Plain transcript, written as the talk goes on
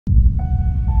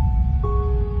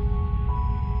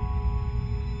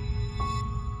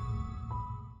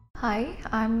Hi,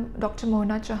 I'm Dr.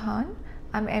 Mohna Chauhan.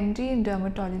 I'm MD in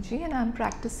dermatology and I'm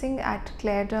practicing at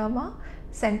Claire Derma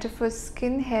Center for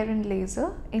Skin, Hair and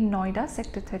Laser in Noida,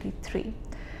 Sector 33.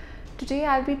 Today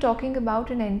I'll be talking about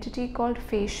an entity called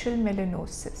facial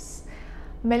melanosis.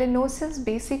 Melanosis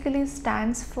basically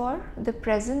stands for the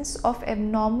presence of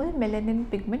abnormal melanin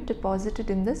pigment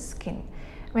deposited in the skin.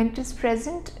 When it is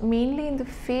present mainly in the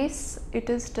face, it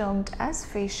is termed as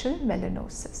facial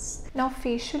melanosis. Now,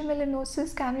 facial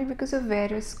melanosis can be because of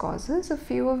various causes. A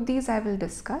few of these I will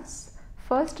discuss.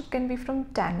 First, it can be from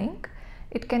tanning.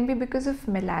 It can be because of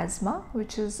melasma,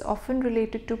 which is often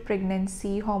related to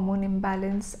pregnancy, hormone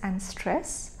imbalance and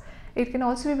stress. It can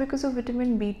also be because of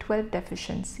vitamin B12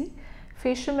 deficiency.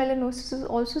 Facial melanosis is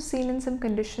also seen in some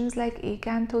conditions like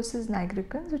acanthosis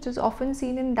nigricans, which is often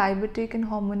seen in diabetic and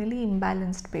hormonally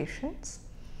imbalanced patients.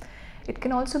 It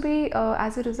can also be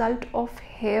as a result of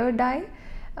hair dye,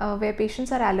 where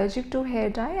patients are allergic to hair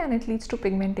dye and it leads to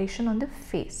pigmentation on the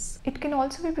face. It can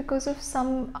also be because of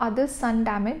some other sun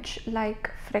damage like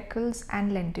freckles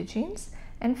and lentigines.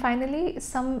 And finally,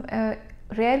 some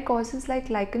rare causes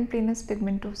like lichen planus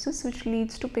pigmentosis, which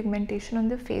leads to pigmentation on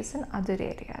the face and other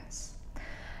areas.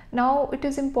 Now, it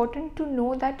is important to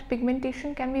know that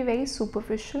pigmentation can be very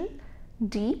superficial,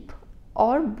 deep,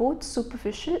 or both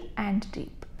superficial and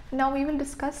deep. Now, we will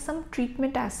discuss some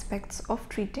treatment aspects of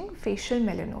treating facial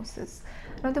melanosis.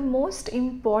 Now, the most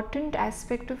important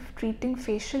aspect of treating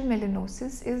facial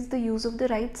melanosis is the use of the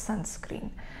right sunscreen.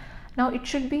 Now, it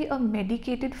should be a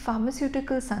medicated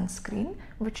pharmaceutical sunscreen,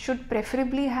 which should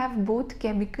preferably have both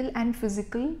chemical and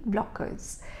physical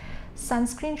blockers.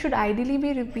 Sunscreen should ideally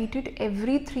be repeated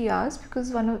every 3 hours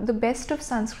because one of the best of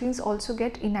sunscreens also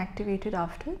get inactivated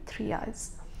after 3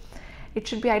 hours. It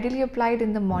should be ideally applied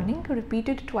in the morning,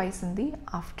 repeated twice in the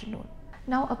afternoon.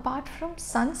 Now, apart from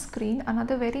sunscreen,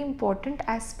 another very important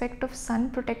aspect of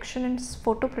sun protection and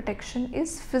photo protection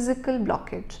is physical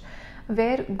blockage.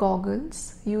 Wear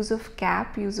goggles, use of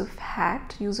cap, use of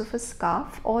hat, use of a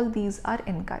scarf, all these are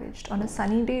encouraged. On a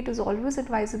sunny day, it is always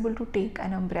advisable to take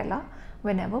an umbrella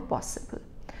whenever possible.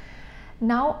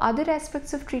 Now, other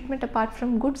aspects of treatment apart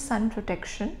from good sun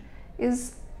protection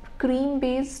is cream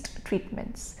based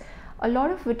treatments. A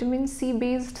lot of vitamin C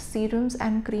based serums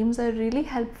and creams are really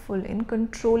helpful in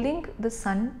controlling the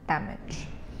sun damage.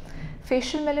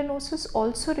 Facial melanosis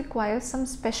also requires some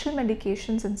special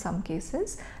medications in some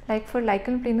cases, like for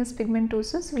lichen planus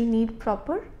pigmentosis, we need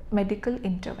proper medical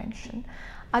intervention.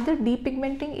 Other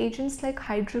depigmenting agents like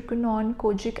hydroquinone,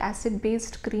 kojic acid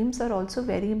based creams are also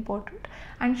very important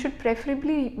and should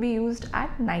preferably be used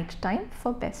at night time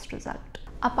for best result.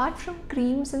 Apart from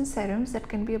creams and serums that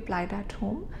can be applied at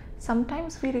home,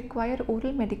 sometimes we require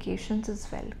oral medications as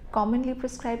well. Commonly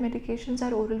prescribed medications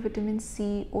are oral vitamin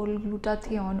C, oral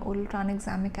glutathione, oral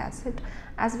tranexamic acid,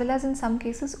 as well as in some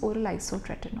cases oral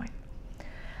isotretinoin.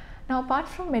 Now, apart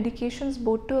from medications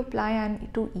both to apply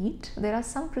and to eat, there are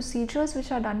some procedures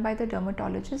which are done by the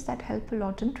dermatologist that help a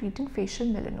lot in treating facial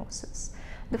melanosis.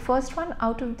 The first one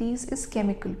out of these is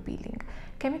chemical peeling.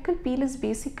 Chemical peel is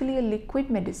basically a liquid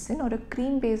medicine or a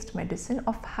cream based medicine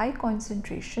of high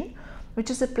concentration which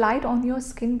is applied on your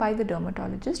skin by the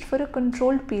dermatologist for a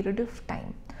controlled period of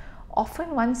time.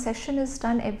 Often one session is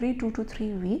done every 2 to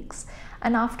 3 weeks,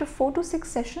 and after 4 to 6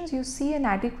 sessions you see an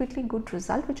adequately good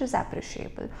result which is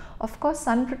appreciable. Of course,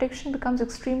 sun protection becomes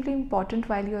extremely important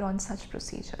while you are on such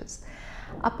procedures.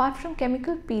 Apart from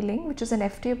chemical peeling, which is an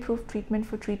FDA approved treatment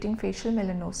for treating facial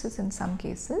melanosis in some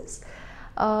cases,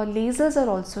 lasers are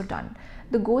also done.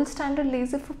 The gold standard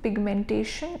laser for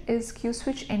pigmentation is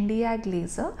Q-switch Nd:YAG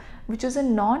laser, which is a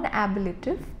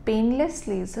non-ablative, painless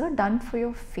laser done for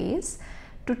your face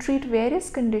to treat various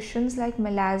conditions like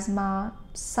melasma,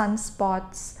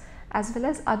 sunspots, as well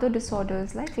as other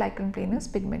disorders like lichen planus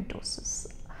pigmentosis.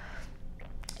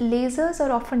 Lasers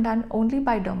are often done only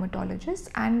by dermatologists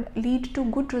and lead to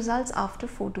good results after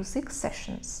 4 to 6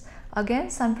 sessions.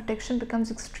 Again, sun protection becomes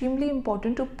extremely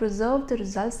important to preserve the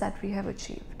results that we have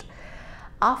achieved.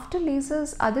 After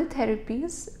lasers, other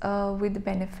therapies with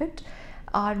benefit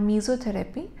are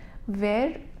mesotherapy,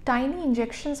 where tiny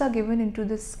injections are given into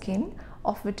the skin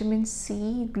of vitamin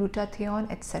C,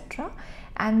 glutathione, etc.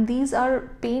 And these are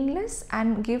painless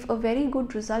and give a very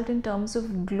good result in terms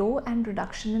of glow and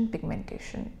reduction in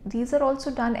pigmentation. These are also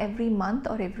done every month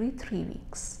or every 3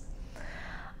 weeks.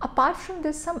 Apart from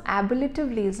this, some ablative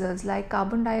lasers like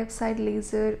carbon dioxide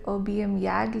laser, erbium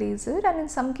YAG laser, and in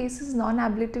some cases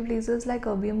non-ablative lasers like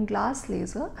erbium glass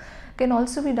laser can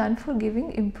also be done for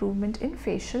giving improvement in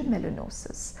facial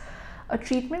melanosis. A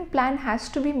treatment plan has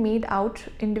to be made out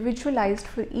individualized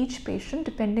for each patient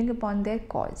depending upon their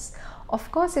cause. Of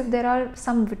course, if there are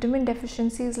some vitamin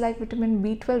deficiencies like vitamin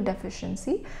B12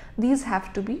 deficiency, these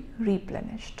have to be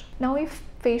replenished. Now, if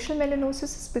facial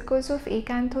melanosis is because of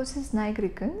acanthosis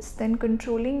nigricans, then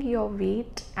controlling your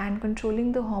weight and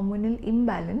controlling the hormonal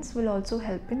imbalance will also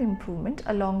help in improvement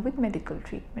along with medical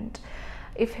treatment.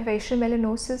 If facial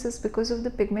melanosis is because of the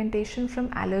pigmentation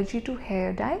from allergy to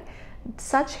hair dye,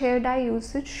 such hair dye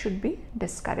usage should be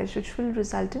discouraged, which will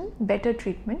result in better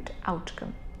treatment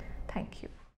outcome. Thank you.